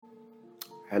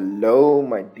Hello,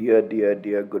 my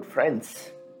dear good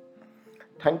friends.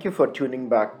 Thank you for tuning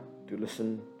back to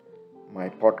listen my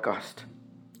podcast.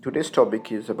 Today's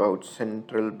topic is about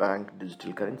central bank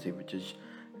digital currency, which is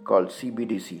called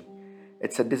CBDC.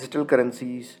 It's a digital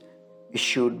currencies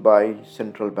issued by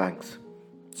central banks.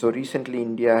 So recently,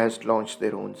 India has launched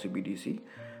their own CBDC,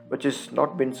 which has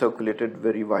not been circulated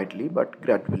very widely, but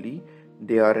gradually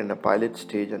they are in a pilot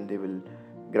stage and they will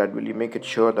gradually make it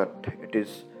sure that it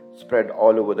is spread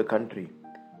all over the country.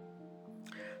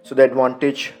 So the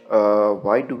advantage,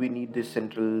 why do we need this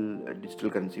central digital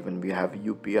currency when we have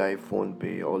UPI, phone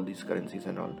pay, all these currencies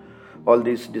and all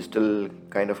these digital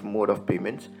kind of mode of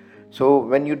payments? So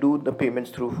when you do the payments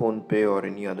through phone pay or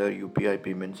any other UPI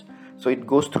payments, so it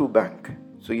goes through bank.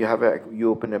 So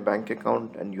you open a bank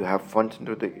account and you have funds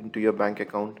into your bank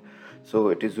account. So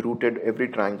it is routed. Every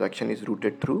transaction is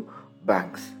routed through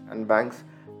banks, and banks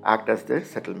act as their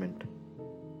settlement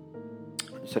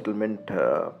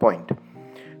point.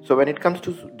 So when it comes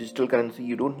to digital currency,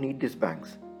 you don't need these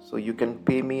banks. So you can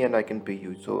pay me and I can pay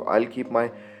you. So I'll keep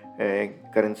my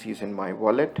currencies in my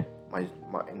wallet,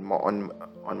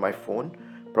 on my phone,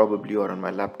 probably, or on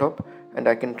my laptop, and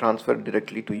I can transfer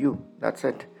directly to you. That's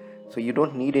it. So you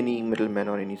don't need any middleman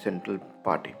or any central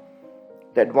party.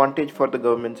 The advantage for the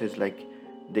governments is like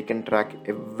they can track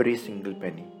every single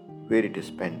penny, where it is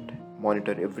spent,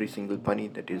 monitor every single penny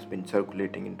that has been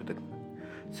circulating into the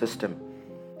system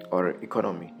or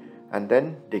economy, and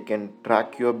then they can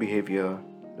track your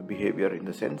the behavior in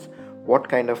the sense what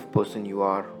kind of person you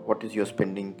are, what is your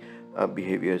spending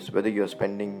behaviors, whether you're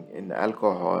spending in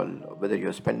alcohol, whether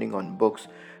you're spending on books,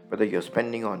 whether you're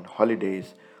spending on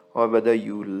holidays, or whether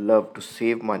you love to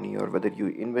save money, or whether you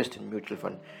invest in mutual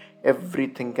fund.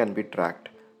 Everything can be tracked.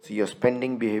 So your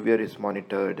spending behavior is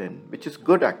monitored, and which is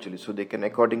good actually, so they can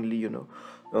accordingly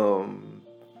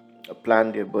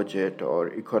plan their budget or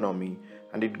economy,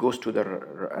 and it goes to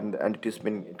and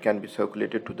it can be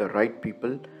circulated to the right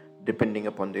people depending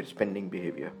upon their spending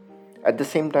behavior. At the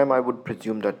same time, I would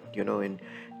presume that in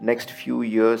next few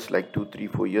years, like 2 3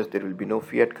 4 years, there will be no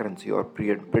fiat currency or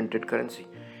printed currency.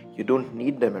 You don't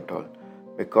need them at all,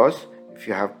 because if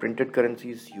you have printed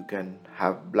currencies, you can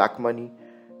have black money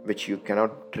which you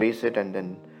cannot trace it, and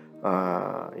then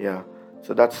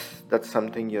so that's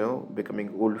something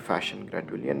becoming old fashioned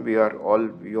gradually, and we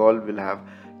all will have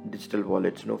digital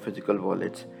wallets, no physical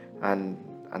wallets, and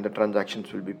the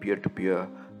transactions will be peer to peer,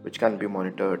 which can be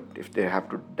monitored. If they have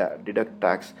to deduct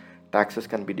taxes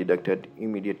can be deducted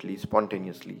immediately,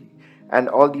 spontaneously, and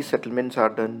all these settlements are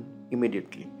done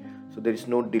immediately. So there is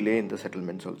no delay in the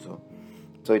settlements also.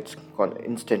 So it's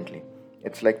instantly.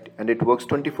 It's like, and it works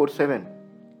 24/7.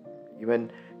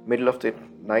 Even middle of the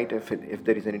night, if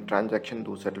there is any transaction,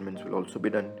 those settlements will also be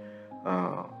done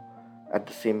at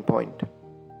the same point.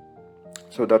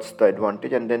 So that's the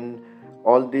advantage. And then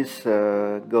all these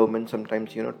governments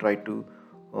sometimes try to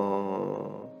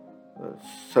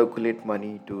circulate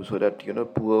money to, so that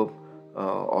poor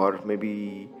or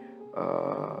maybe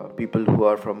people who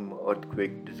are from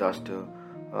earthquake disaster,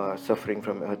 suffering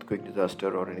from earthquake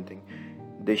disaster or anything,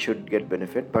 they should get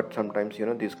benefit. But sometimes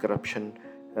this corruption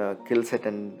kills it,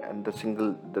 and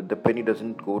the penny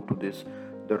doesn't go to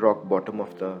the rock bottom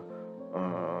of the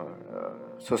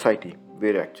society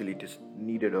where actually it is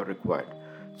needed or required.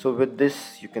 So with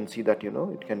this, you can see that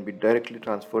it can be directly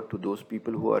transferred to those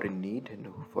people who are in need, and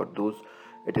for those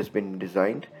it has been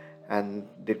designed, and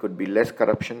there could be less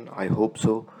corruption, I hope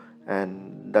so.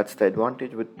 And that's the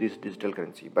advantage with this digital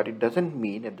currency. But it doesn't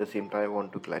mean, at the same time, I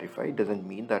want to clarify, it doesn't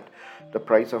mean that the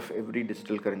price of every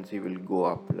digital currency will go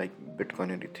up like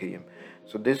Bitcoin and Ethereum.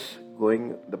 So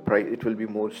the price, it will be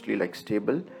mostly like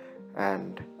stable.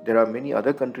 And there are many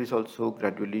other countries also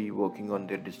gradually working on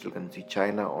their digital currency.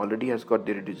 China already has got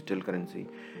their digital currency.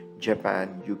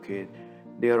 Japan, UK,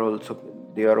 they are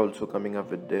also coming up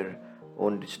with their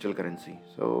own digital currency.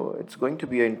 So it's going to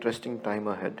be an interesting time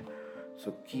ahead.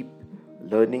 So keep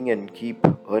learning and keep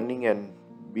earning and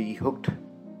be hooked.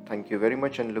 Thank you very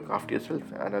much, and look after yourself,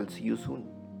 and I'll see you soon.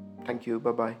 Thank you.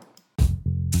 Bye bye.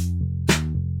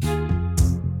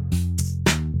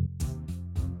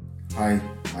 Hi,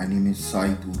 my name is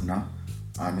Sai Purna.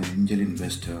 I'm an angel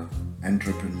investor,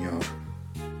 entrepreneur,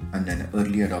 and an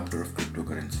early adopter of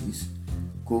cryptocurrencies,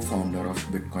 co-founder of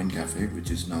Bitcoin Cafe, which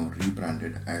is now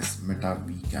rebranded as Meta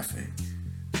V Cafe.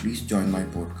 Please join my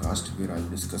podcast where I'll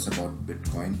discuss about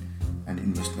Bitcoin and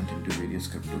investment into various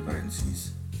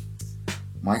cryptocurrencies.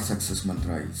 My success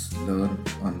mantra is learn,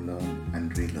 unlearn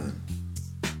and relearn.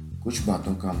 कुछ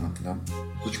बातों का मतलब,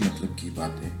 कुछ मतलब की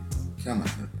बातें, क्या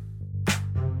मतलब?